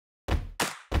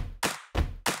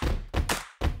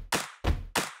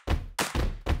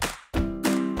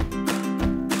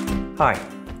Hi,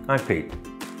 I'm Pete.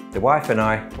 The wife and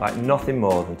I like nothing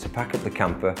more than to pack up the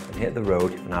camper and hit the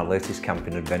road on our latest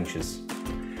camping adventures.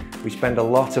 We spend a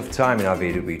lot of time in our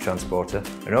VW transporter,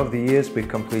 and over the years we've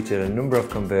completed a number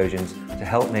of conversions to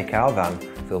help make our van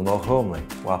feel more homely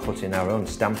while putting our own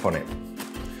stamp on it.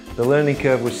 The learning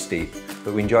curve was steep,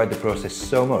 but we enjoyed the process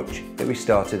so much that we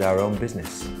started our own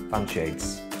business,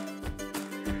 Vanshades.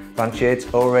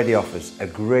 Vanshades already offers a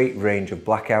great range of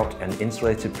blackout and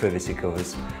insulated privacy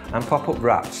covers and pop-up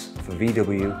wraps for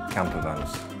VW camper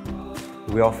vans.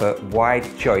 We offer wide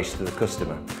choice to the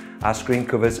customer. Our screen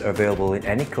covers are available in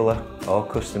any colour or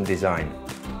custom design.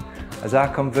 As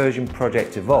our conversion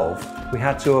project evolved, we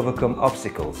had to overcome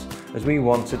obstacles as we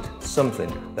wanted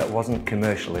something that wasn't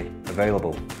commercially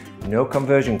available. No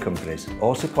conversion companies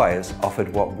or suppliers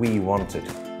offered what we wanted.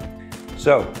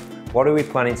 So, what are we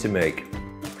planning to make?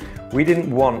 We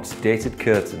didn't want dated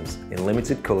curtains in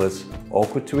limited colours,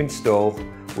 awkward to install.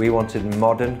 We wanted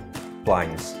modern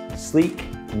blinds, sleek,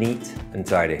 neat and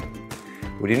tidy.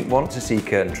 We didn't want to see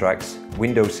curtain tracks,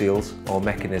 window seals or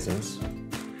mechanisms.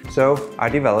 So I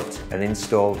developed and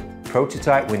installed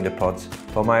prototype window pods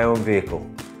for my own vehicle,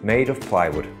 made of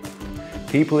plywood.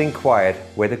 People inquired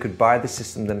where they could buy the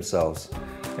system themselves,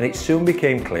 and it soon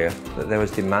became clear that there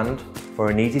was demand for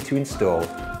an easy to install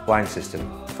blind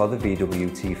system for the VW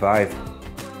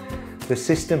T5. The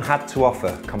system had to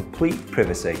offer complete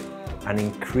privacy and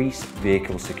increased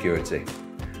vehicle security.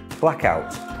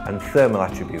 Blackout and thermal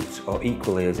attributes are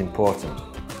equally as important.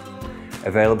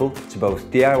 Available to both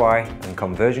DIY and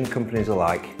conversion companies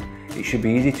alike, it should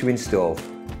be easy to install,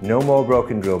 no more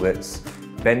broken drill bits,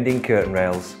 bending curtain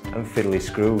rails and fiddly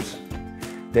screws.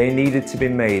 They needed to be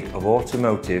made of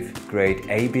automotive grade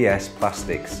ABS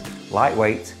plastics,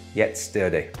 lightweight yet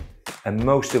sturdy. And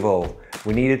most of all,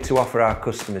 we needed to offer our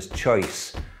customers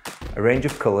choice, a range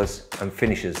of colours and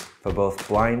finishes for both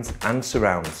blinds and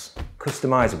surrounds,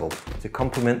 customisable to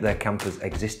complement their camper's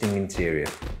existing interior.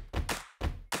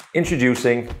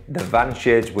 Introducing the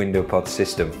Vanshades Window Pods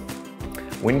system.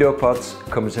 Window pods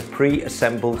come as a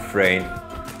pre-assembled frame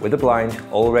with a blind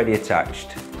already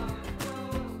attached.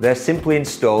 They're simply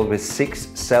installed with 6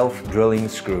 self-drilling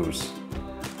screws.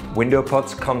 Window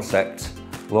pods concept,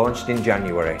 launched in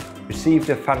January, received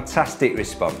a fantastic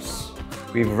response.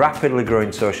 We've rapidly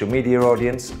grown social media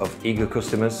audience of eager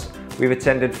customers. We've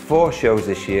attended 4 shows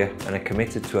this year and are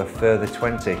committed to a further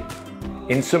 20.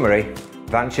 In summary,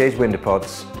 Vanshades Window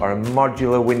Pods are a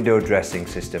modular window dressing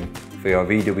system for your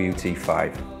VW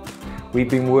T5. We've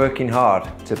been working hard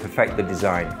to perfect the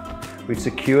design. We've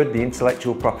secured the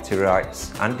intellectual property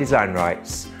rights and design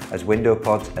rights as window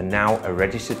pods are now a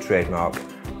registered trademark.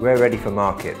 We're ready for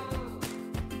market.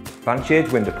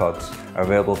 Vanshades Window Pods are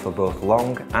available for both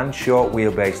long and short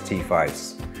wheelbase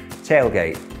T5s,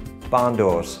 tailgate, barn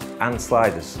doors and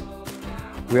sliders.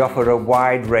 We offer a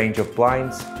wide range of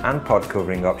blinds and pod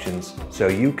covering options so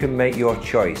you can make your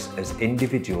choice as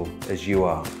individual as you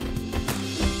are.